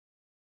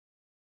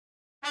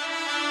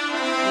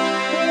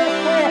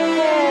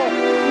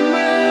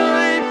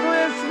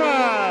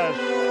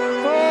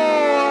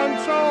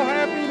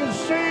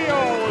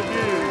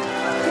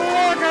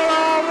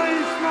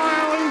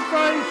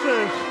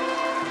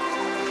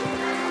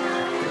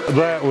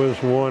That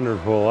was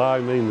wonderful. I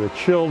mean, the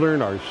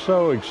children are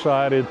so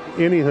excited.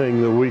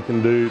 Anything that we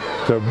can do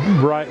to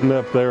brighten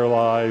up their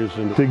lives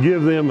and to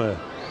give them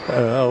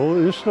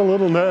just a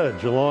little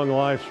nudge along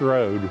life's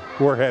road,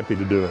 we're happy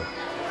to do it.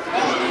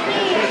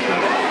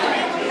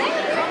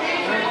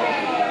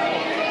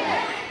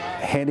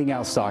 Handing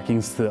out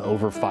stockings to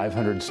over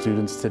 500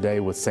 students today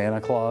with Santa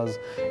Claus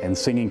and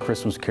singing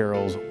Christmas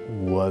carols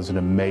was an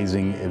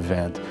amazing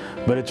event.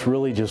 But it's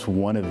really just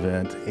one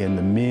event in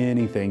the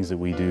many things that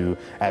we do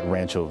at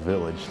Rancho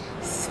Village.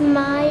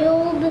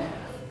 Smiled.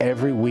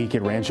 Every week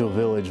at Rancho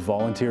Village,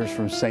 volunteers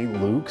from St.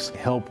 Luke's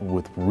help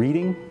with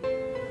reading,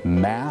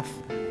 math,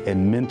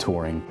 and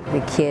mentoring.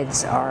 The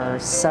kids are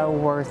so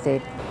worth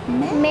it.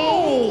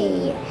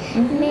 May.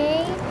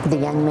 The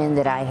young man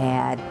that I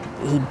had,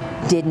 he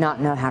did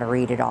not know how to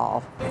read at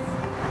all.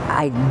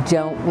 I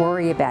don't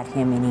worry about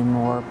him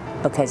anymore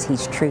because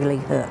he's truly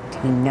hooked.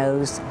 He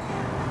knows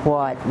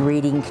what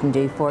reading can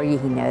do for you.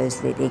 He knows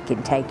that it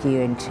can take you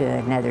into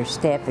another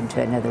step,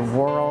 into another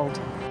world.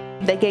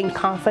 They gain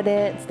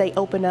confidence, they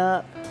open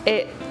up.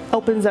 It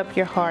opens up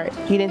your heart.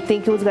 You didn't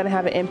think it was going to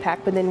have an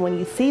impact, but then when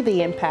you see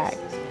the impact,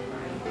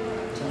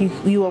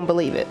 you won't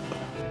believe it.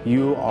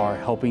 You are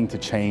helping to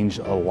change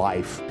a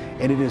life,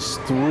 and it is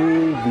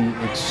through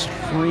the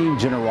extreme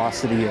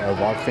generosity of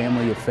our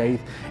family of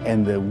faith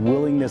and the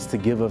willingness to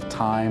give of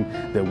time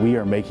that we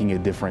are making a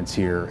difference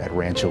here at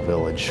Rancho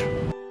Village.